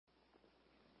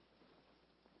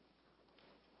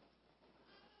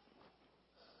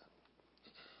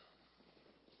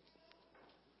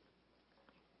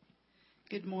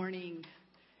Good morning.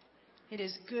 It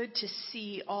is good to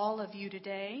see all of you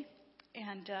today,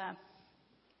 and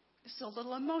it's a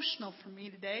little emotional for me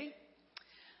today.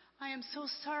 I am so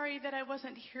sorry that I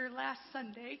wasn't here last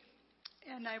Sunday,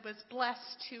 and I was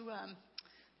blessed to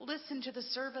listen to the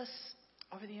service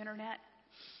over the internet,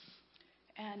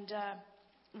 and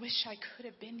wish I could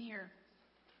have been here.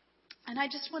 And I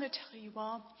just want to tell you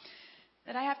all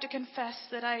that I have to confess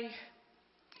that I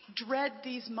dread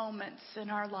these moments in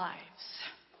our lives.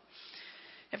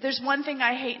 If there's one thing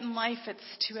I hate in life,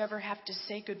 it's to ever have to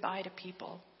say goodbye to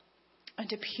people, and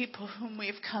to people whom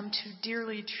we've come to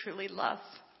dearly, truly love.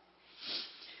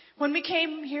 When we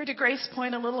came here to Grace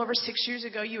Point a little over 6 years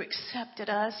ago, you accepted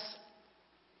us.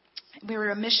 We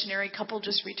were a missionary couple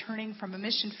just returning from a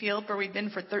mission field where we'd been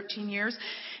for 13 years.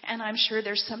 And I'm sure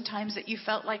there's some times that you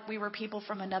felt like we were people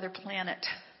from another planet,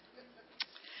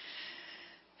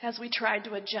 as we tried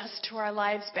to adjust to our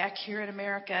lives back here in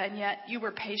America. And yet you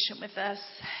were patient with us,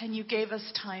 and you gave us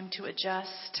time to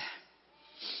adjust.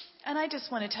 And I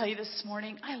just want to tell you this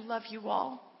morning, I love you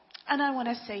all. And I want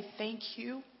to say thank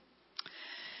you.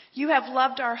 You have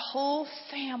loved our whole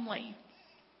family.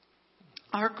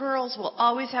 Our girls will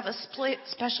always have a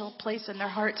special place in their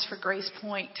hearts for Grace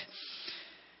Point,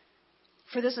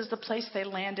 for this is the place they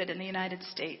landed in the United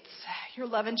States. Your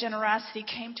love and generosity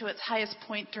came to its highest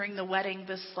point during the wedding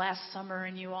this last summer,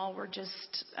 and you all were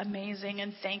just amazing,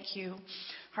 and thank you.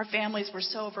 Our families were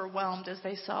so overwhelmed as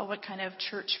they saw what kind of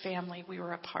church family we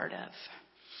were a part of.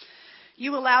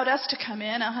 You allowed us to come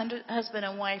in, a husband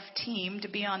and wife team, to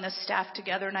be on this staff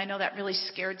together, and I know that really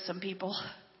scared some people.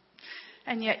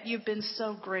 And yet you've been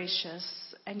so gracious,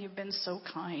 and you've been so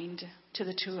kind to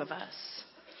the two of us.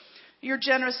 Your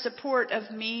generous support of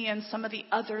me and some of the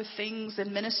other things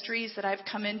and ministries that I've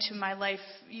come into my life,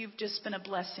 you've just been a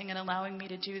blessing in allowing me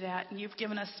to do that. And you've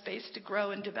given us space to grow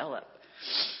and develop.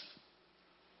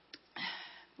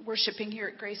 Worshiping here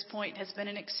at Grace Point has been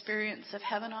an experience of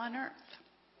heaven on earth.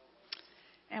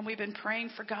 And we've been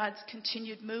praying for God's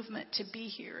continued movement to be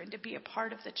here and to be a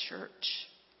part of the church.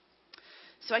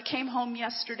 So I came home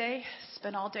yesterday,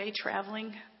 spent all day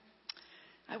traveling.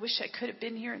 I wish I could have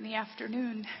been here in the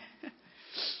afternoon.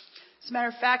 As a matter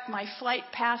of fact, my flight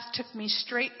path took me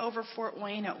straight over Fort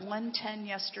Wayne at 1:10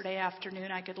 yesterday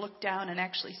afternoon. I could look down and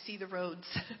actually see the roads.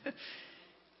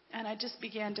 And I just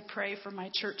began to pray for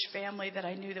my church family that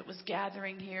I knew that was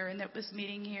gathering here and that was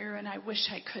meeting here. And I wish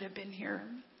I could have been here.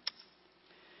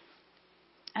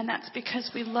 And that's because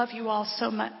we love you all so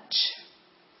much.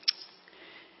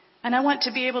 And I want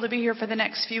to be able to be here for the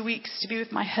next few weeks to be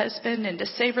with my husband and to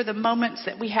savor the moments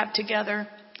that we have together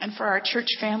and for our church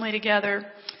family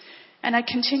together. And I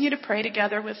continue to pray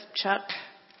together with Chuck,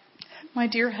 my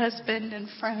dear husband and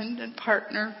friend and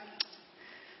partner,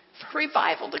 for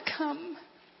revival to come.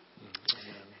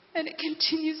 And it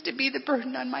continues to be the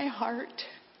burden on my heart.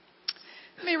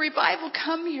 May revival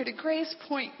come here to Grace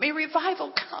Point. May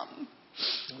revival come.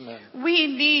 Amen. We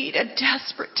need a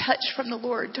desperate touch from the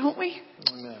Lord, don't we?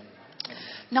 Amen.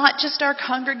 Not just our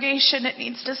congregation. It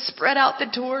needs to spread out the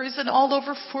doors and all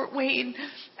over Fort Wayne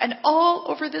and all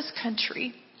over this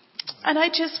country. And I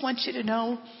just want you to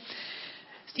know,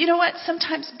 you know what?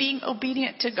 Sometimes being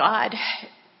obedient to God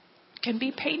can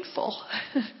be painful.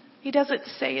 He doesn't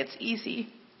say it's easy.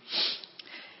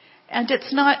 And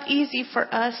it's not easy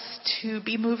for us to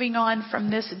be moving on from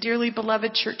this dearly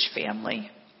beloved church family.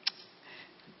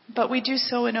 But we do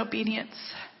so in obedience.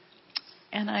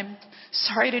 And I'm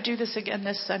sorry to do this again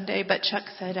this Sunday, but Chuck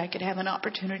said I could have an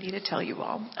opportunity to tell you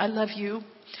all. I love you,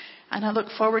 and I look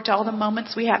forward to all the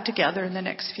moments we have together in the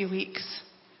next few weeks.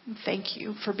 And thank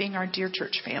you for being our dear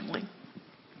church family.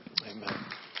 Amen.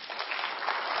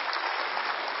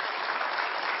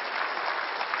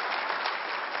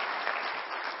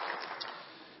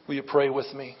 Will you pray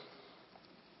with me?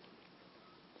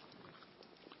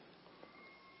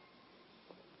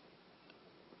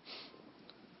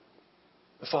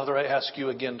 Father, I ask you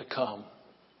again to come.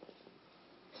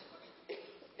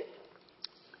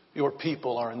 Your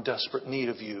people are in desperate need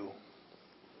of you.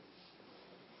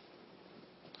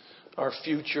 Our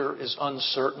future is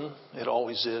uncertain. It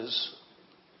always is.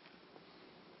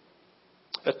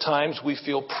 At times we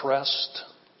feel pressed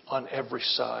on every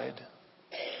side.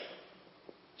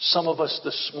 Some of us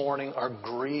this morning are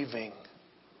grieving,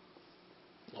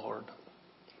 Lord.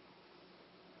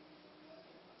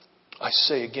 I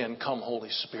say again, come Holy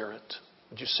Spirit.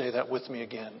 Would you say that with me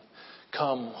again?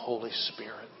 Come Holy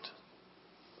Spirit.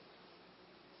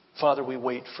 Father, we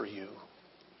wait for you.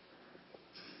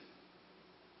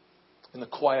 In the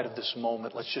quiet of this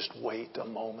moment, let's just wait a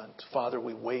moment. Father,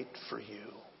 we wait for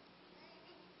you.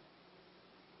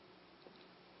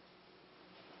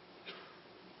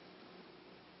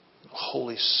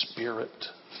 Holy Spirit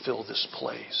fill this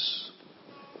place.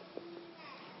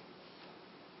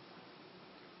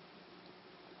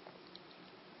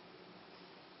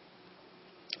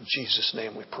 In Jesus'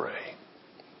 name we pray.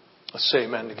 Let's say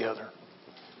amen together.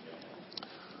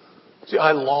 See,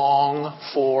 I long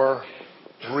for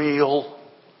real,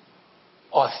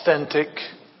 authentic,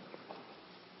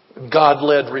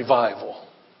 God-led revival.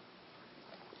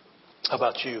 How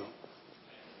about you?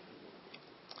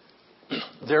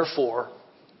 Therefore,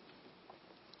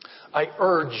 I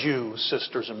urge you,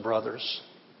 sisters and brothers,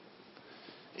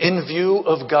 in view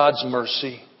of God's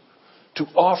mercy, to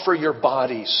offer your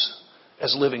bodies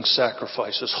as living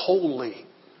sacrifices, holy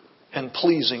and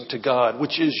pleasing to God,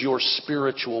 which is your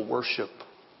spiritual worship.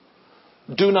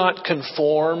 Do not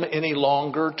conform any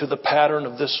longer to the pattern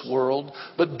of this world,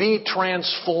 but be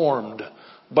transformed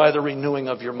by the renewing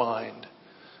of your mind.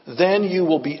 Then you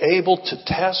will be able to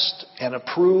test and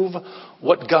approve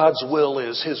what God's will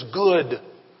is, His good,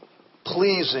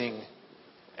 pleasing,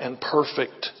 and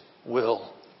perfect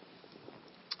will.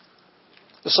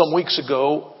 Some weeks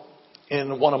ago,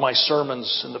 in one of my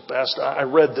sermons in the past, I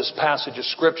read this passage of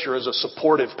Scripture as a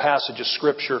supportive passage of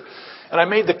Scripture. And I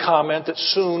made the comment that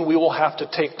soon we will have to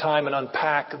take time and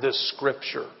unpack this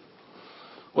Scripture.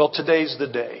 Well, today's the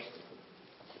day.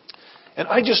 And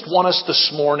I just want us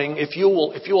this morning, if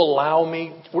you allow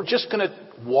me, we're just going to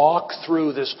walk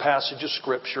through this passage of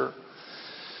Scripture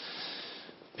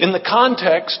in the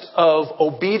context of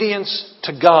obedience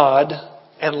to God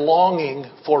and longing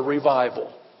for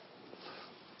revival.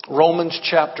 Romans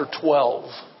chapter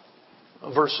 12,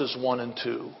 verses 1 and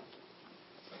 2.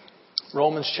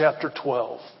 Romans chapter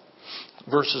 12,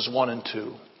 verses 1 and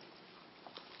 2.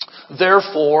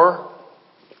 Therefore,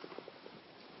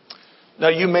 now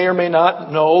you may or may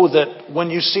not know that when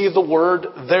you see the word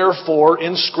therefore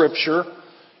in Scripture,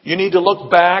 you need to look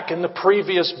back in the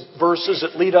previous verses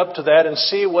that lead up to that and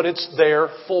see what it's there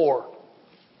for.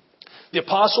 The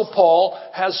Apostle Paul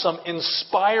has some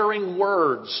inspiring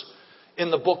words in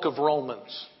the book of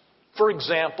Romans. For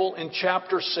example, in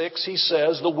chapter 6, he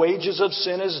says, the wages of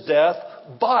sin is death,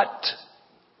 but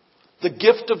the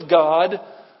gift of God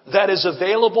that is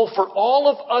available for all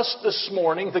of us this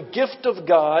morning, the gift of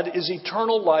God is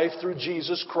eternal life through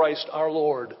Jesus Christ our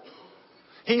Lord.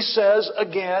 He says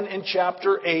again in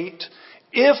chapter 8,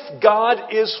 if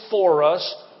God is for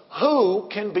us, who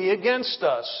can be against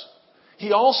us?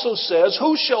 He also says,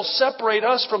 who shall separate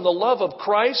us from the love of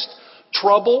Christ?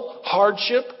 Trouble,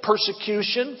 hardship,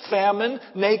 persecution, famine,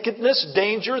 nakedness,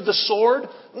 danger, the sword?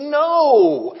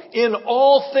 No! In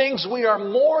all things we are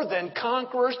more than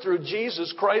conquerors through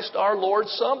Jesus Christ our Lord.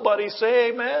 Somebody say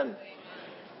amen.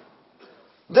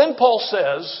 Then Paul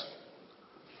says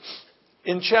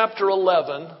in chapter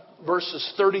 11,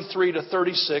 verses 33 to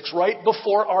 36, right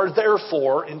before our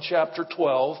therefore in chapter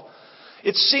 12,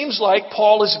 it seems like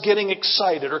Paul is getting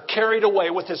excited or carried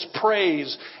away with his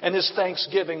praise and his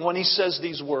thanksgiving when he says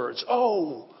these words.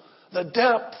 Oh, the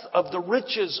depth of the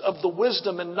riches of the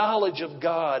wisdom and knowledge of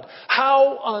God.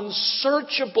 How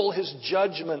unsearchable His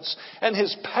judgments and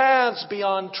His paths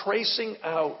beyond tracing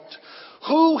out.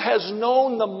 Who has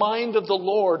known the mind of the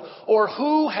Lord, or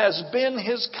who has been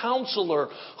His counselor?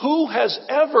 Who has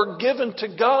ever given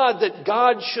to God that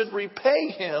God should repay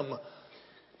him?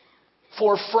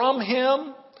 For from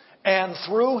Him and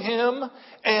through Him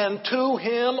and to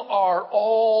Him are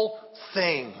all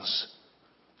things.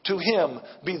 To Him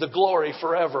be the glory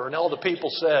forever. And all the people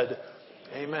said,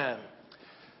 amen.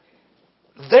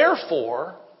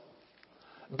 Therefore,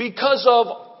 because of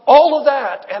all of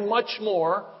that and much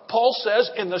more, Paul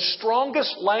says in the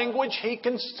strongest language he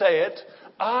can say it,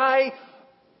 I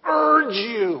urge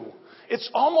you. It's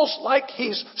almost like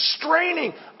he's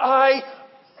straining. I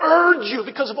urge you,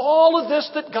 because of all of this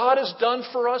that God has done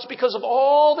for us, because of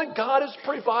all that God has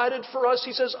provided for us,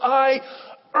 he says, I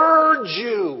urge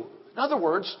you. In other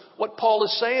words, what Paul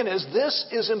is saying is this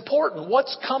is important.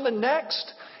 What's coming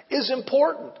next is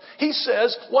important. He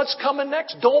says, what's coming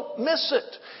next? Don't miss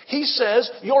it. He says,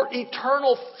 your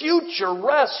eternal future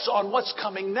rests on what's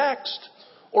coming next,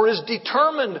 or is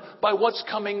determined by what's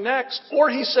coming next. Or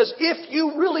he says, if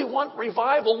you really want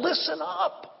revival, listen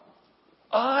up.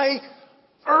 I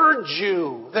urge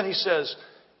you. Then he says,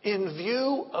 in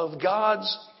view of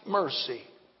God's mercy,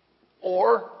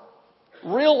 or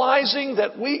realizing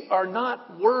that we are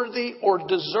not worthy or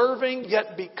deserving,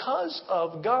 yet because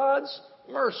of God's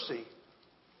mercy.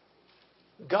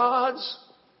 God's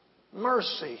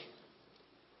mercy.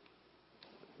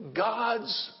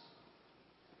 God's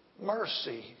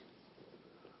mercy.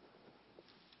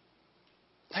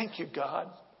 Thank you,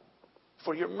 God,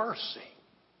 for your mercy.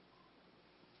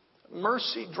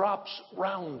 mercy drops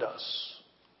round us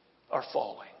are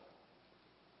falling.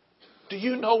 Do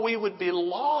you know we would be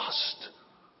lost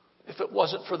if it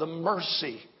wasn't for the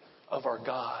mercy of our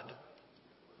God?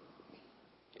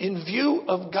 In view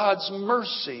of God's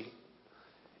mercy,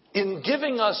 in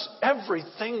giving us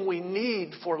everything we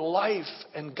need for life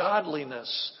and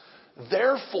godliness,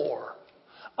 therefore,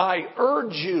 I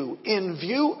urge you, in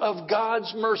view of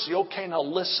God's mercy, okay, now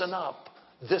listen up.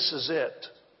 This is it.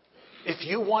 If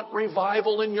you want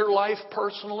revival in your life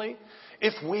personally,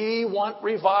 if we want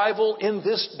revival in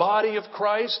this body of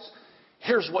Christ,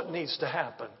 here's what needs to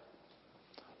happen.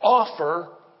 Offer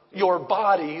your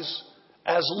bodies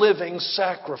as living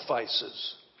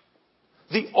sacrifices.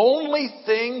 The only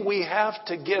thing we have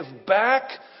to give back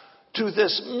to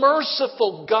this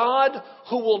merciful God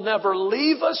who will never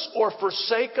leave us or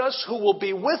forsake us, who will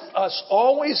be with us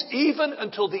always, even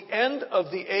until the end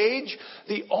of the age,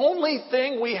 the only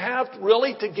thing we have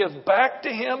really to give back to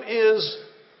Him is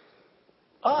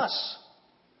us.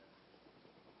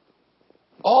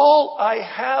 All I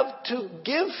have to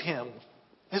give Him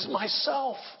is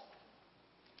myself.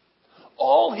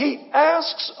 All He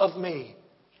asks of me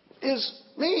is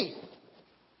me.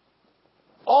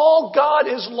 All God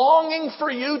is longing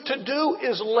for you to do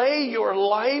is lay your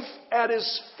life at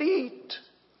His feet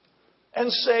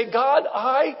and say, God,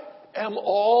 I am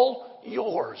all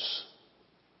yours.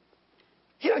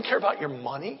 He doesn't care about your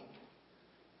money.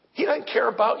 He doesn't care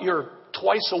about your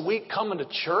twice a week coming to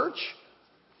church.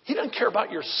 He doesn't care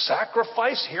about your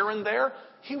sacrifice here and there.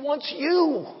 He wants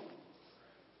you.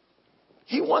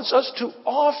 He wants us to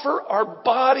offer our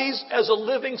bodies as a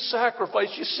living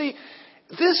sacrifice. You see,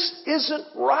 this isn't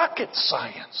rocket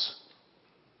science.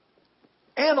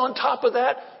 And on top of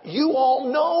that, you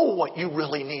all know what you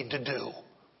really need to do.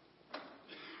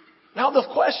 Now the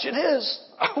question is,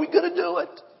 are we going to do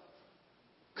it?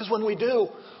 Because when we do,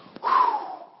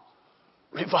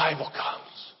 revival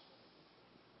comes.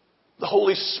 The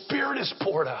Holy Spirit is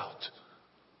poured out.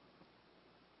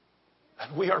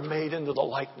 And we are made into the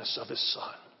likeness of His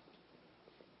Son.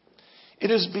 It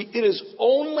is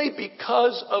only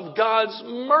because of God's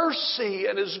mercy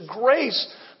and His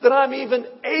grace that I'm even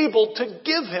able to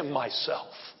give Him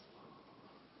myself.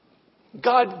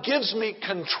 God gives me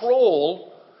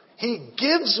control. He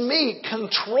gives me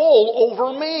control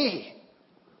over me.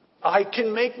 I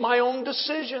can make my own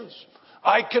decisions.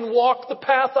 I can walk the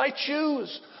path I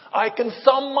choose. I can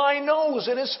thumb my nose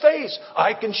in His face.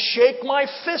 I can shake my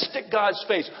fist at God's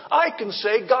face. I can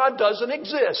say God doesn't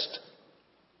exist.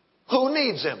 Who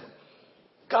needs Him?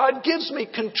 God gives me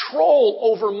control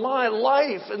over my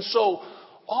life. And so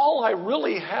all I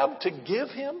really have to give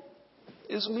Him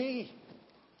is me.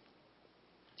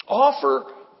 Offer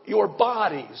your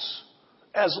bodies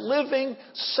as living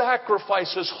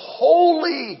sacrifices,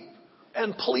 holy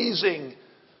and pleasing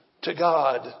to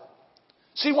God.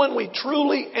 See, when we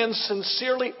truly and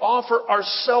sincerely offer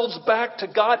ourselves back to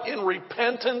God in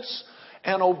repentance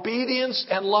and obedience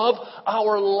and love,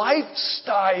 our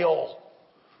lifestyle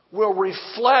will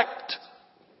reflect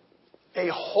a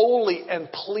holy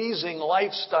and pleasing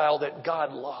lifestyle that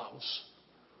God loves.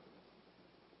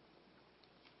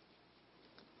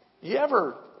 You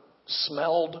ever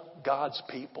smelled God's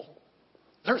people?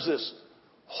 There's this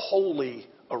holy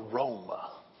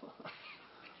aroma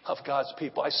of God's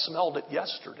people. I smelled it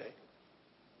yesterday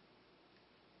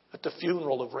at the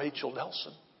funeral of Rachel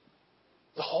Nelson.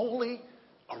 The holy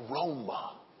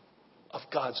aroma of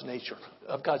God's nature,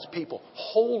 of God's people.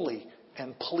 Holy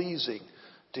and pleasing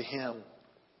to Him.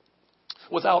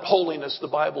 Without holiness, the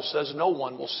Bible says, no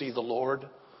one will see the Lord.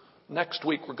 Next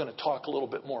week we're going to talk a little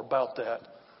bit more about that.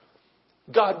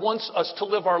 God wants us to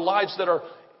live our lives that are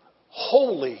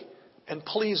holy and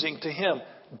pleasing to Him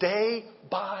day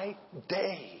by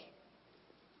day.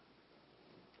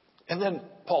 And then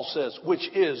Paul says, which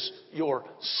is your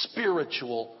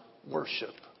spiritual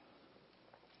worship.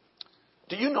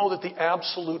 Do you know that the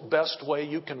absolute best way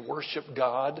you can worship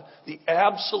God, the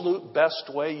absolute best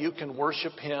way you can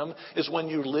worship Him is when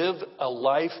you live a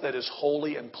life that is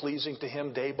holy and pleasing to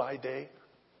Him day by day?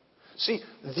 See,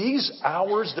 these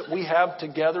hours that we have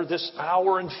together, this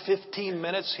hour and 15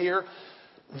 minutes here,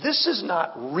 this is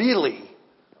not really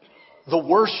the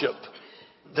worship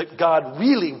that God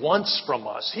really wants from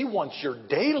us. He wants your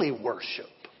daily worship.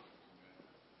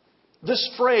 This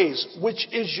phrase, which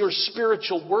is your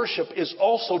spiritual worship, is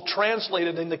also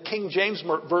translated in the King James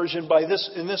Version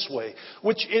in this way,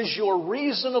 which is your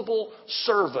reasonable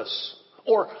service.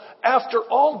 Or, after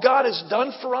all God has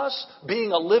done for us,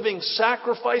 being a living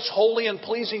sacrifice, holy and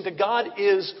pleasing to God,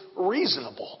 is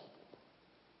reasonable.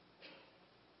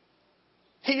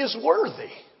 He is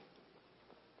worthy.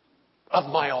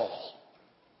 of my all.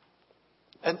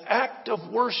 An act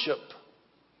of worship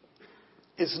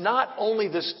is not only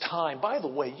this time. By the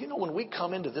way, you know, when we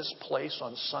come into this place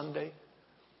on Sunday,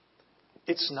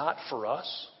 it's not for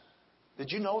us.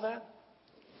 Did you know that?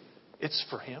 It's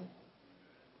for Him.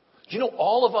 You know,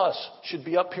 all of us should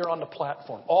be up here on the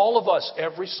platform. All of us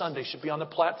every Sunday should be on the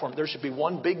platform. There should be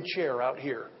one big chair out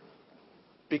here.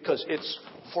 Because it's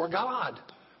for God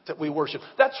that we worship.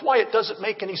 That's why it doesn't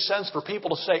make any sense for people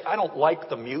to say, I don't like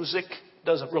the music. It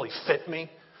doesn't really fit me.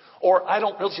 Or I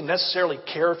don't really necessarily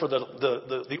care for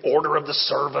the order of the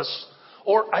service.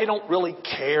 Or I don't really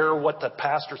care what the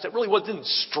pastor said. It really didn't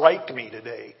strike me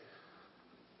today.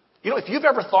 You know, if you've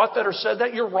ever thought that or said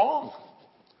that, you're wrong.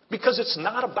 Because it's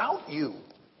not about you.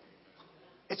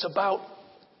 It's about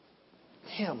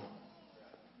Him.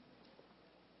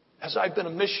 As I've been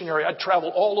a missionary, I'd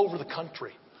travel all over the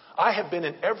country. I have been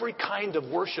in every kind of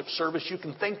worship service you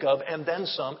can think of and then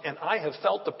some. And I have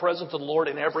felt the presence of the Lord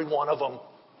in every one of them.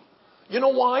 You know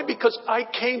why? Because I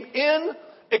came in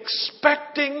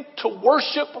expecting to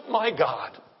worship my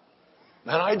God.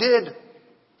 And I did.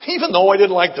 Even though I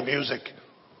didn't like the music.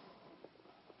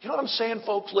 You know what I'm saying,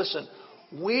 folks? Listen.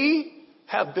 We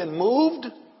have been moved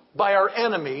by our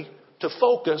enemy to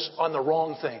focus on the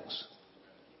wrong things.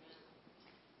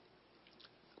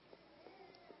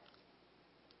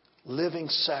 Living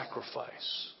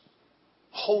sacrifice,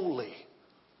 holy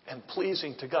and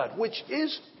pleasing to God, which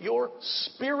is your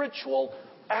spiritual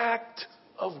act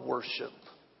of worship.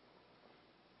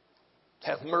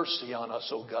 Have mercy on us,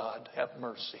 O God, have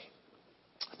mercy.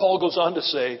 Paul goes on to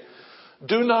say,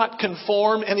 do not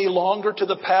conform any longer to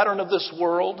the pattern of this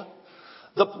world.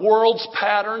 The world's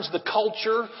patterns, the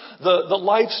culture, the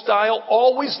lifestyle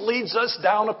always leads us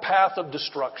down a path of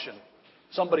destruction.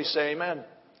 Somebody say amen.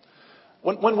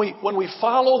 When we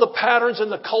follow the patterns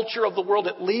and the culture of the world,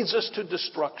 it leads us to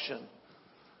destruction.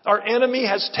 Our enemy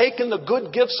has taken the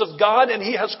good gifts of God and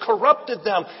he has corrupted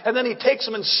them. And then he takes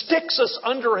them and sticks us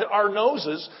under our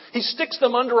noses. He sticks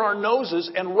them under our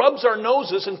noses and rubs our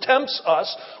noses and tempts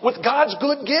us with God's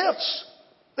good gifts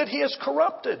that he has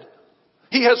corrupted.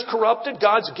 He has corrupted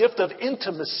God's gift of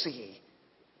intimacy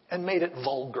and made it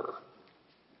vulgar.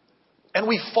 And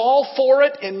we fall for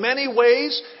it in many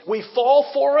ways. We fall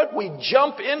for it. We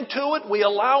jump into it. We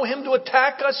allow him to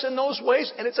attack us in those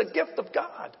ways. And it's a gift of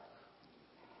God.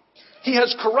 He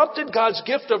has corrupted God's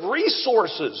gift of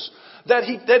resources that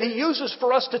he uses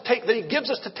for us to take, that he gives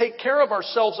us to take care of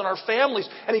ourselves and our families.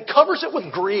 And he covers it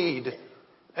with greed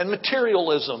and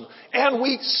materialism. And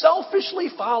we selfishly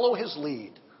follow his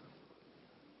lead.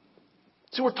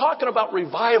 See, we're talking about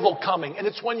revival coming. And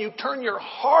it's when you turn your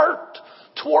heart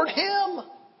toward him.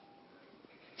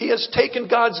 He has taken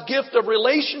God's gift of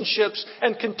relationships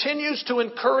and continues to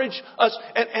encourage us.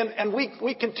 And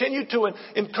we continue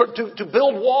to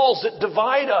build walls that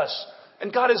divide us.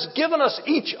 And God has given us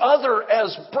each other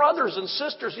as brothers and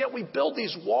sisters. Yet we build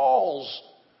these walls.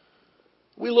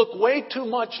 We look way too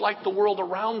much like the world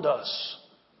around us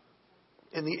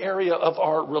in the area of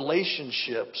our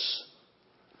relationships.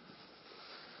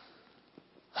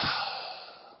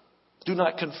 Do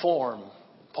not conform,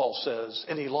 Paul says,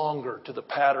 any longer to the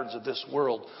patterns of this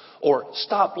world, or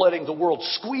stop letting the world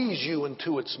squeeze you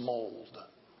into its mold.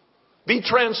 Be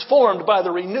transformed by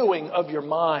the renewing of your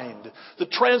mind. The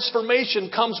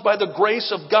transformation comes by the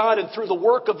grace of God and through the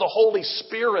work of the Holy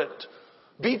Spirit.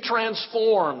 Be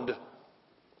transformed.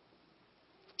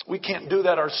 We can't do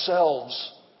that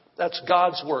ourselves. That's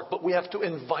God's work, but we have to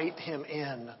invite him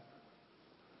in.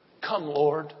 Come,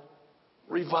 Lord.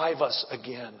 Revive us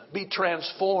again. Be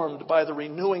transformed by the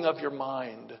renewing of your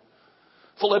mind.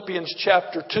 Philippians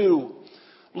chapter 2.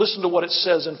 Listen to what it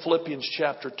says in Philippians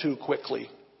chapter 2 quickly.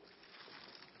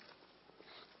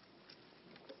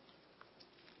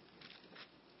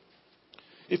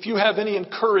 If you have any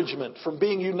encouragement from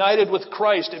being united with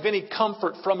Christ, if any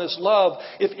comfort from his love,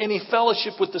 if any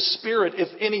fellowship with the Spirit, if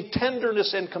any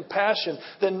tenderness and compassion,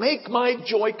 then make my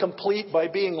joy complete by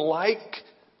being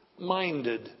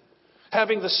like-minded.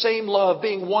 Having the same love,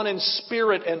 being one in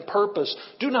spirit and purpose.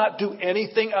 Do not do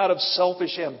anything out of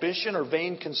selfish ambition or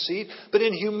vain conceit, but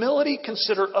in humility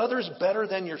consider others better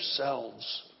than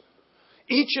yourselves.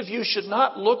 Each of you should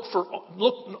not look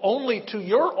only to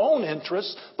your own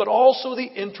interests, but also the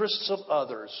interests of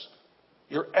others.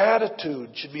 Your attitude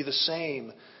should be the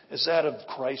same as that of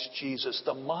Christ Jesus,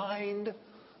 the mind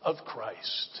of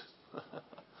Christ.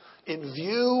 In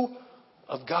view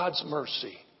of God's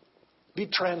mercy, be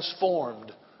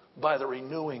transformed by the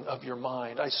renewing of your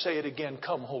mind. I say it again,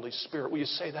 come Holy Spirit. Will you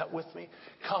say that with me?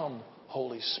 Come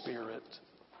Holy Spirit.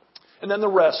 And then the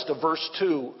rest of verse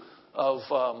 2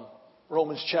 of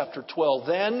Romans chapter 12.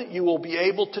 Then you will be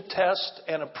able to test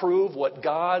and approve what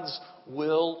God's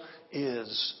will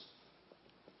is.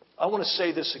 I want to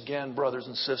say this again, brothers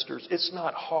and sisters. It's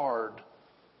not hard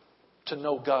to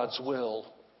know God's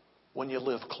will when you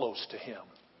live close to Him.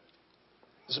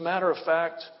 As a matter of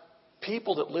fact,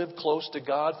 people that live close to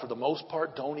God, for the most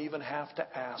part, don't even have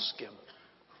to ask Him.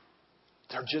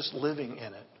 They're just living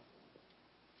in it.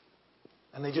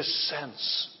 And they just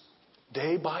sense,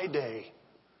 day by day,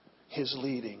 His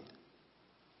leading.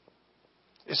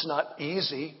 It's not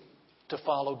easy to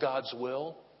follow God's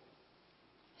will,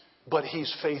 but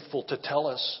He's faithful to tell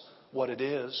us what it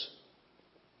is.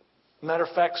 Matter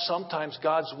of fact, sometimes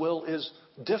God's will is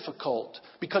difficult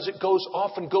because it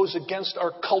often goes against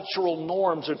our cultural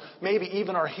norms and maybe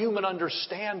even our human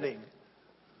understanding.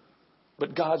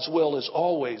 But God's will is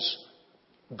always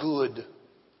good,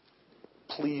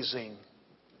 pleasing,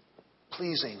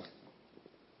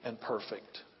 and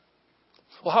perfect.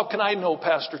 Well, how can I know,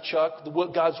 Pastor Chuck,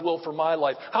 God's will for my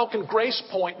life? How can Grace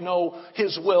Point know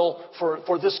His will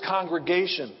for this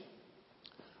congregation?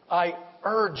 I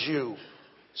urge you,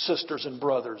 sisters and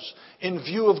brothers, in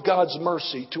view of God's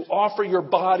mercy, to offer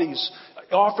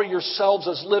yourselves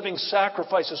as living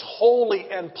sacrifices, holy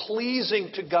and pleasing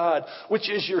to God, which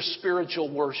is your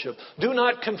spiritual worship. Do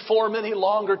not conform any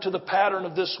longer to the pattern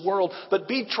of this world, but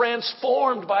be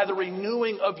transformed by the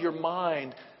renewing of your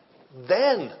mind.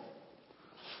 Then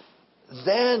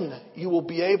you will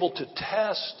be able to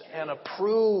test and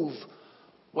approve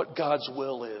what God's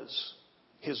will is.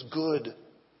 His good,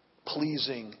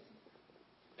 pleasing,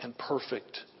 and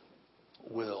perfect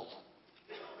will.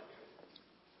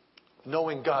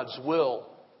 Knowing God's will,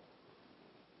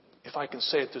 if I can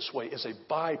say it this way, is a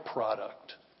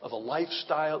byproduct of a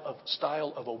lifestyle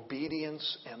of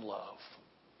obedience and love.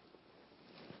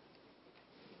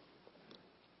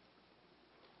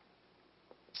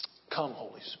 Come,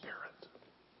 Holy Spirit.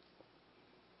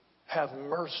 Have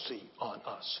mercy on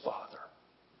us, Father.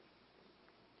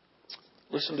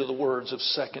 Listen to the words of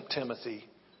 2 Timothy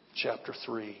chapter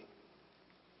 3.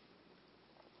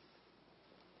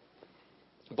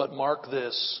 But mark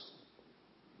this,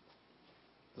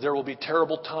 there will be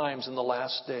terrible times in the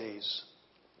last days.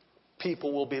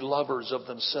 People will be lovers of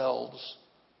themselves,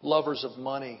 lovers of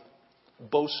money,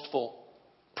 boastful,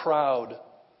 proud,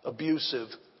 abusive,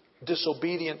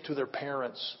 disobedient to their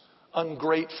parents,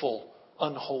 ungrateful,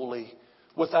 unholy,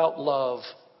 without love,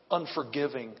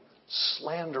 unforgiving,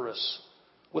 slanderous,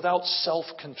 without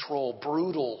self-control,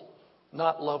 brutal,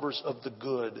 not lovers of the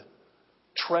good,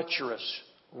 treacherous,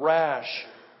 rash,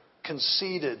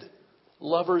 conceited,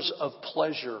 lovers of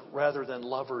pleasure rather than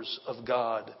lovers of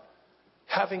God,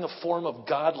 having a form of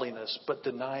godliness but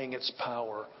denying its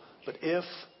power. But if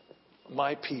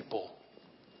my people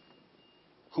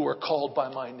who are called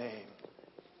by my name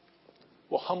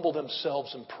will humble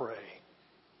themselves and pray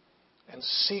and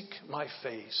seek my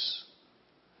face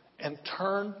and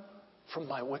turn from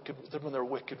their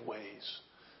wicked ways,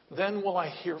 then will I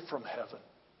hear from heaven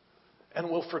and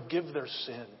will forgive their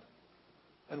sin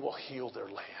and will heal their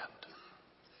land.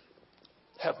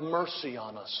 Have mercy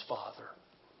on us, Father.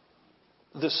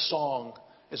 This song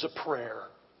is a prayer.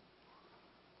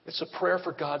 It's a prayer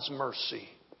for God's mercy.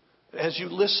 As you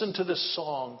listen to this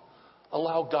song,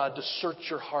 allow God to search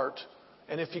your heart.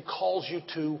 And if He calls you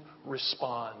to,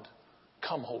 respond.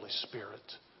 Come, Holy Spirit.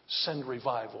 Send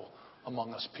revival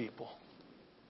among us people.